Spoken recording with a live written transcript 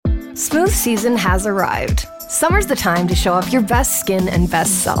Smooth season has arrived. Summer's the time to show off your best skin and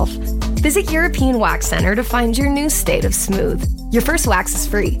best self. Visit European Wax Center to find your new state of smooth. Your first wax is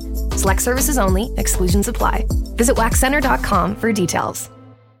free. Select services only. Exclusions apply. Visit waxcenter.com for details.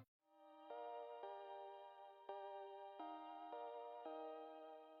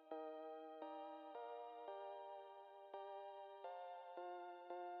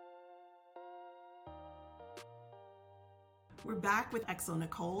 We're back with Exo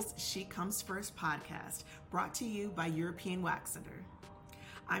Nicole's She Comes First podcast, brought to you by European Wax Center.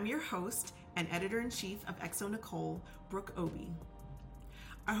 I'm your host and editor-in-chief of Exo Nicole, Brooke Obi.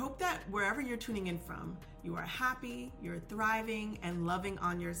 I hope that wherever you're tuning in from, you are happy, you're thriving, and loving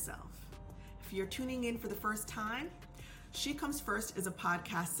on yourself. If you're tuning in for the first time, She Comes First is a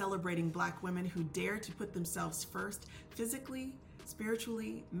podcast celebrating Black women who dare to put themselves first physically,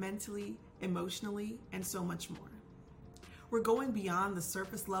 spiritually, mentally, emotionally, and so much more. We're going beyond the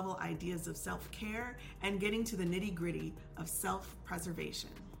surface level ideas of self-care and getting to the nitty-gritty of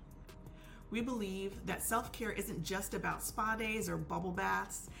self-preservation. We believe that self-care isn't just about spa days or bubble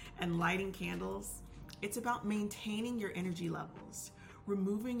baths and lighting candles. It's about maintaining your energy levels,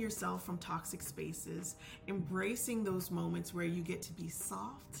 removing yourself from toxic spaces, embracing those moments where you get to be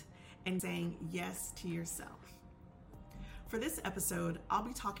soft, and saying yes to yourself. For this episode, I'll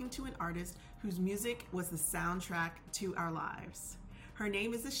be talking to an artist whose music was the soundtrack to our lives. Her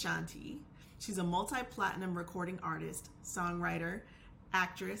name is Ashanti. She's a multi-platinum recording artist, songwriter,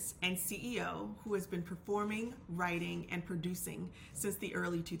 actress, and CEO who has been performing, writing, and producing since the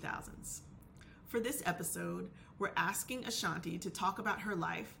early 2000s. For this episode, we're asking Ashanti to talk about her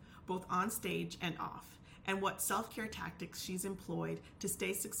life, both on stage and off, and what self-care tactics she's employed to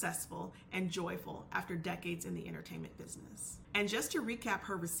stay successful and joyful after decades in the entertainment business. And just to recap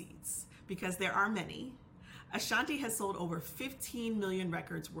her receipts, because there are many, Ashanti has sold over 15 million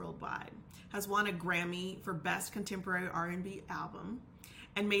records worldwide, has won a Grammy for Best Contemporary R&B Album,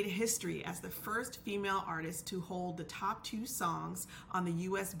 and made history as the first female artist to hold the top 2 songs on the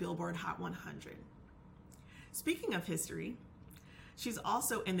US Billboard Hot 100. Speaking of history, she's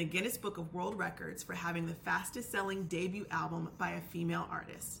also in the Guinness Book of World Records for having the fastest selling debut album by a female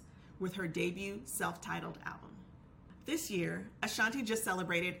artist, with her debut self-titled album. This year, Ashanti just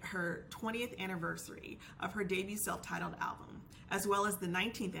celebrated her 20th anniversary of her debut self-titled album, as well as the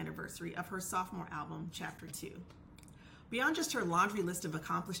 19th anniversary of her sophomore album, Chapter 2. Beyond just her laundry list of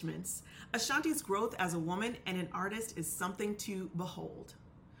accomplishments, Ashanti's growth as a woman and an artist is something to behold.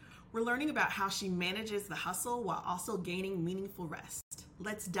 We're learning about how she manages the hustle while also gaining meaningful rest.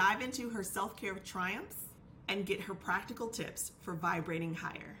 Let's dive into her self-care triumphs and get her practical tips for vibrating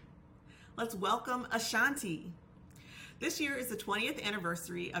higher. Let's welcome Ashanti. This year is the 20th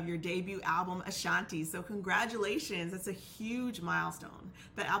anniversary of your debut album, Ashanti, so congratulations. That's a huge milestone.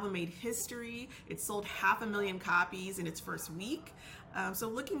 That album made history. It sold 500,000 copies in its first week. So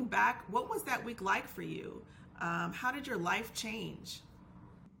looking back, what was that week like for you? How did your life change?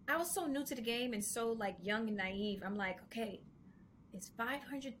 I was so new to the game and so young and naive. I'm like, okay, is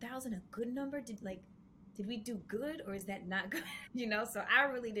 500,000 a good number? Did we do good or is that not good? So I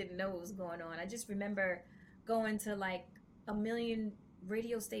really didn't know what was going on. I just remember going to 1 million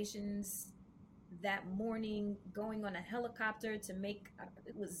radio stations that morning, going on a helicopter to make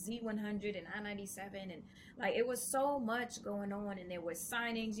it was Z100 and I-97, and it was so much going on, and there were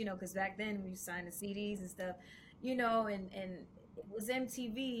signings, because back then we signed the CDs and stuff, and it was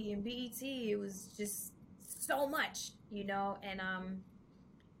MTV and BET. It was just so much, and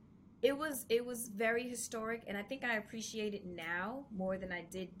it was very historic, and I think I appreciate it now more than I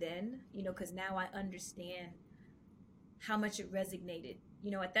did then, because now I understand how much it resonated.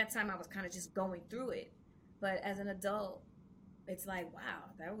 At that time I was kind of just going through it, but as an adult, it's wow,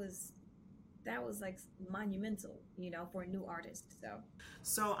 that was monumental, for a new artist.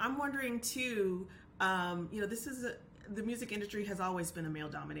 So I'm wondering too, this is the music industry has always been a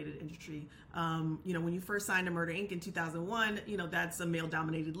male-dominated industry. When you first signed to Murder Inc. in 2001, that's a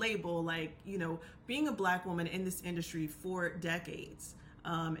male-dominated label. Being a Black woman in this industry for decades,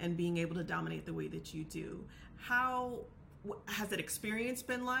 and being able to dominate the way that you do, how has that experience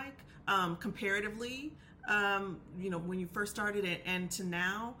been like, comparatively, when you first started it and to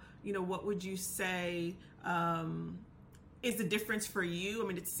now? What would you say is the difference for you? I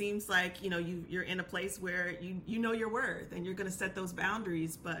mean, it seems like, you're in a place where you know your worth and you're going to set those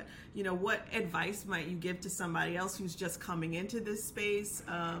boundaries, but, what advice might you give to somebody else who's just coming into this space,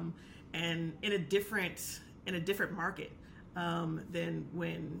 and in a different market,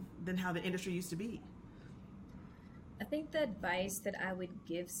 than how the industry used to be? I think the advice that I would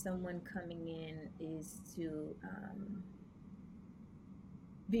give someone coming in is to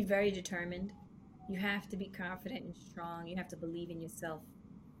be very determined. You have to be confident and strong. You have to believe in yourself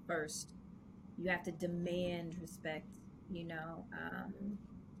first. You have to demand respect, you know.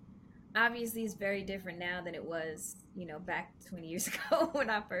 Obviously, it's very different now than it was, back 20 years ago when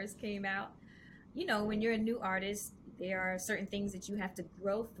I first came out. When you're a new artist, there are certain things that you have to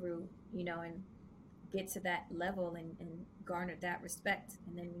grow through, and get to that level and garner that respect.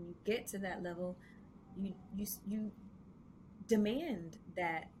 And then when you get to that level, you demand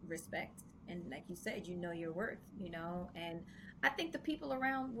that respect. And like you said, you know your worth, and I think the people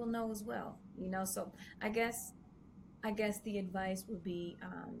around will know as well, So I guess the advice would be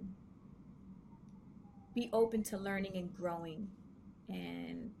open to learning and growing,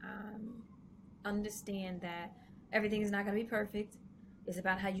 and understand that everything is not going to be perfect. It's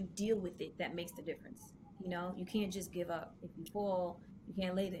about how you deal with it that makes the difference. You can't just give up. If you fall, you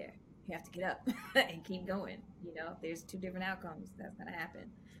can't lay there. You have to get up and keep going. There's two different outcomes that's going to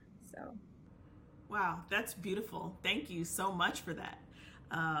happen. So. Wow, that's beautiful. Thank you so much for that.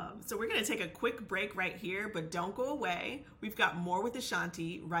 So we're going to take a quick break right here, but don't go away. We've got more with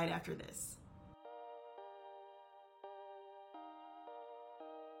Ashanti right after this.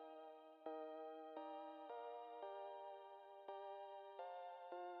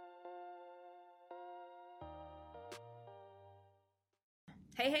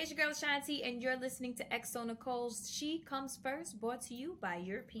 Hey, it's your girl Ashanti, and you're listening to XO Nicole's She Comes First, brought to you by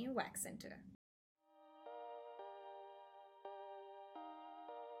European Wax Center.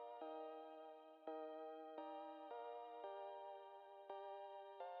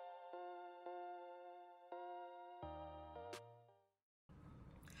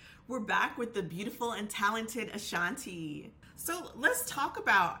 We're back with the beautiful and talented Ashanti. So let's talk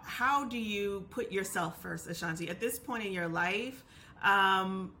about, how do you put yourself first, Ashanti? At this point in your life,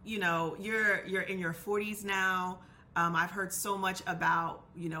 you're in your 40s now. I've heard so much about,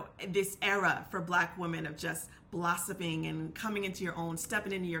 this era for Black women of just blossoming and coming into your own,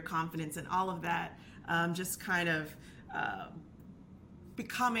 stepping into your confidence and all of that, just kind of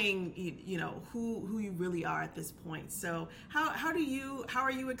becoming, who you really are at this point. So how are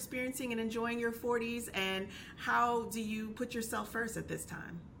you experiencing and enjoying your 40s, and how do you put yourself first at this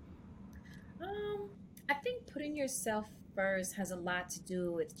time? I think putting yourself first has a lot to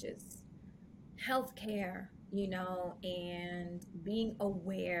do with just healthcare, and being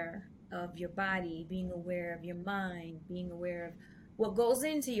aware of your body, being aware of your mind, being aware of what goes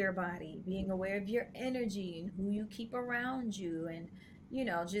into your body, being aware of your energy and who you keep around you, and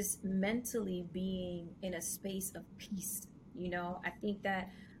just mentally being in a space of peace. I think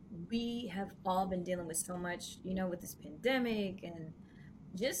that we have all been dealing with so much, with this pandemic and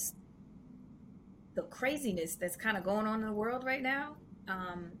just the craziness that's kind of going on in the world right now.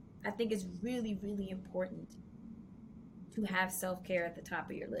 I think it's really, really important to have self-care at the top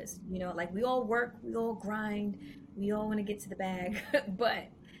of your list. Like, we all work, we all grind, we all want to get to the bag, but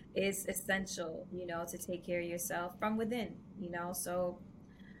it's essential, to take care of yourself from within, so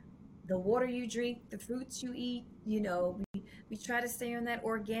the water you drink, the fruits you eat, we try to stay on that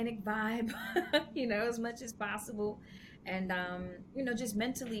organic vibe, as much as possible. And, just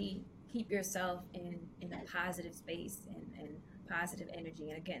mentally keep yourself in a positive space and positive energy.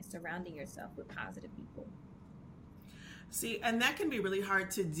 And again, surrounding yourself with positive people. See, and that can be really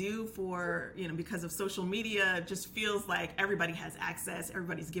hard to do for, because of social media. It just feels like everybody has access.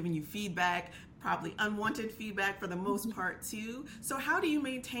 Everybody's giving you feedback, probably unwanted feedback for the most part too. So how do you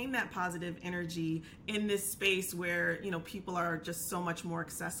maintain that positive energy in this space where, people are just so much more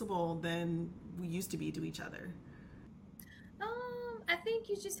accessible than we used to be to each other? I think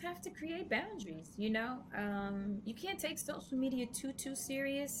you just have to create boundaries, you can't take social media too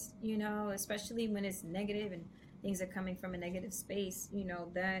serious, especially when it's negative and things are coming from a negative space,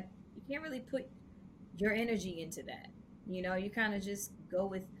 that you can't really put your energy into that. You kind of just go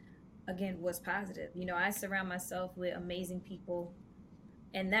with, again, what's positive. I surround myself with amazing people,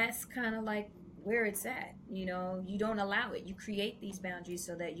 and that's kind of like where it's at. You don't allow it. You create these boundaries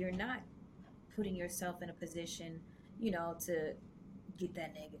so that you're not putting yourself in a position, to get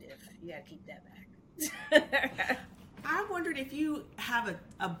that negative. You got to keep that back. I wondered if you have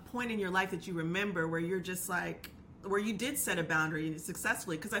a point in your life that you remember where you're just like, where you did set a boundary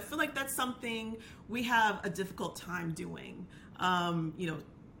successfully, because I feel like that's something we have a difficult time doing.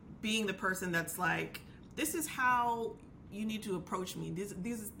 Being the person that's like, this is how you need to approach me. This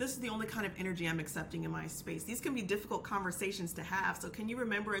is the only kind of energy I'm accepting in my space. These can be difficult conversations to have. So can you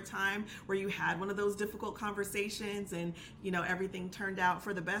remember a time where you had one of those difficult conversations and, everything turned out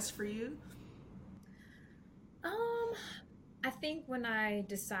for the best for you? I think when I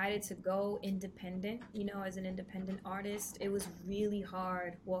decided to go independent, as an independent artist, it was really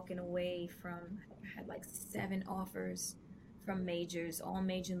hard walking away from, I had like 7 offers from majors, all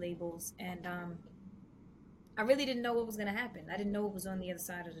major labels. And I really didn't know what was going to happen. I didn't know what was on the other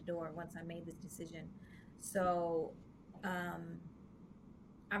side of the door once I made this decision. So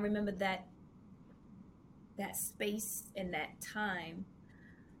I remember that space and that time,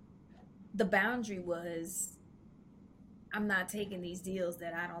 the boundary was, I'm not taking these deals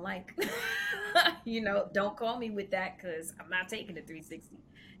that I don't like. Don't call me with that, because I'm not taking the 360.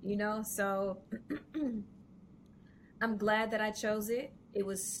 So I'm glad that I chose it. It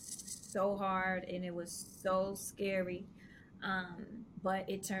was so hard and it was so scary, but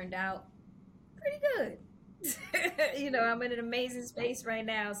it turned out pretty good. I'm in an amazing space right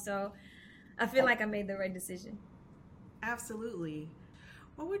now, so I feel like I made the right decision. Absolutely.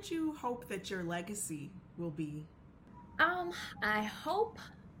 What would you hope that your legacy will be? I hope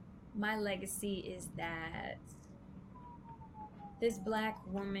my legacy is that this Black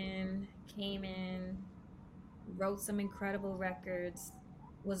woman came in, wrote some incredible records,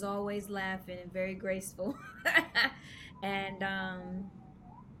 was always laughing and very graceful. And I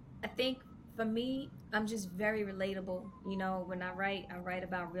think for me, I'm just very relatable. When I write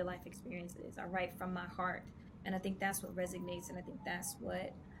about real life experiences. I write from my heart. And I think that's what resonates. And I think that's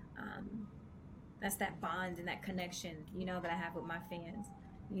what, that's that bond and that connection, that I have with my fans.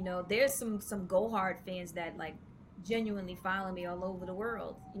 There's some Go Hard fans that like genuinely follow me all over the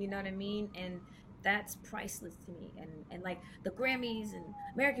world. You know what I mean? And that's priceless to me. And like the Grammys and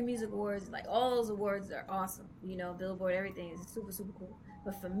American Music Awards, like all those awards are awesome. Billboard, everything is super, super cool.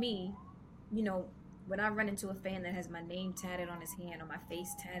 But for me, when I run into a fan that has my name tatted on his hand or my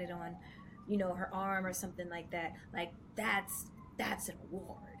face tatted on, her arm or something like that, like that's an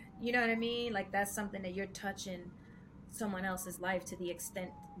award. You know what I mean? Like that's something that you're touching someone else's life to the extent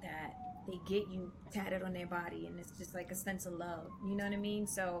that they get you tatted on their body, and it's just like a sense of love. You know what I mean?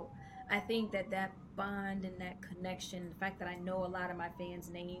 So I think that bond and that connection, the fact that I know a lot of my fans'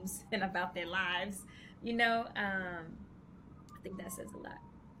 names and about their lives, I think that says a lot.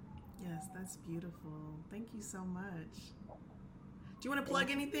 Yes, that's beautiful. Thank you so much. Do you want to plug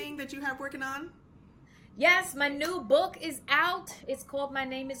anything that you have working on? Yes, my new book is out. It's called My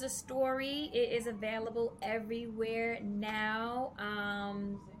Name is a Story. It is available everywhere now.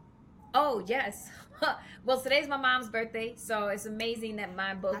 Oh, yes. Well, today's my mom's birthday, so it's amazing that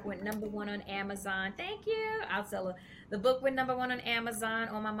my book went #1 on Amazon. Thank you. I'll tell her. The book went #1 on Amazon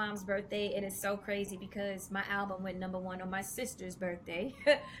on my mom's birthday. It is so crazy because my album went #1 on my sister's birthday.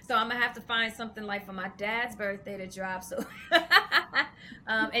 So I'm going to have to find something like for my dad's birthday to drop. So,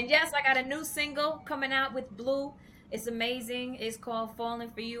 and yes, I got a new single coming out with Blue. It's amazing. It's called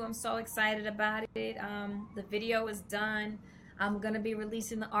Falling for You. I'm so excited about it. The video is done. I'm going to be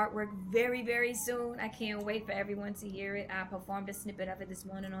releasing the artwork very, very soon. I can't wait for everyone to hear it. I performed a snippet of it this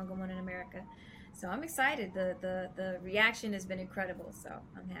morning on Good Morning America. So I'm excited. The reaction has been incredible, so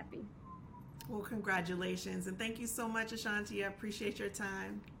I'm happy. Well, congratulations. And thank you so much, Ashanti. I appreciate your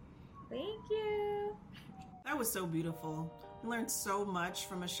time. Thank you. That was so beautiful. We learned so much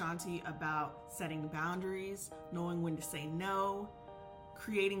from Ashanti about setting boundaries, knowing when to say no,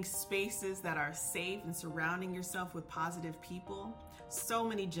 creating spaces that are safe, and surrounding yourself with positive people. So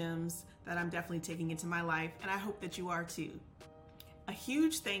many gems that I'm definitely taking into my life, and I hope that you are too. A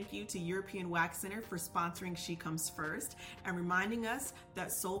huge thank you to European Wax Center for sponsoring She Comes First and reminding us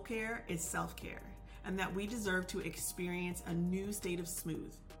that soul care is self-care and that we deserve to experience a new state of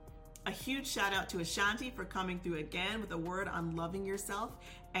smooth. A huge shout out to Ashanti for coming through again with a word on loving yourself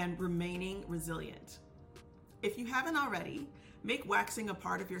and remaining resilient. If you haven't already, make waxing a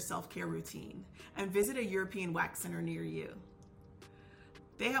part of your self-care routine and visit a European Wax Center near you.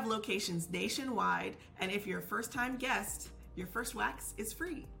 They have locations nationwide, and if you're a first-time guest, your first wax is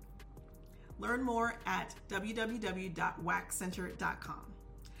free. Learn more at www.waxcenter.com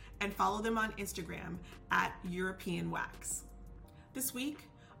and follow them on Instagram at European Wax. This week,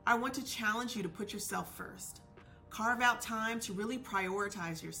 I want to challenge you to put yourself first. Carve out time to really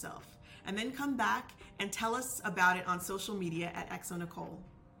prioritize yourself, and then come back and tell us about it on social media at XONicole.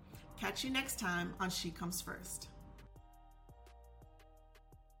 Catch you next time on She Comes First.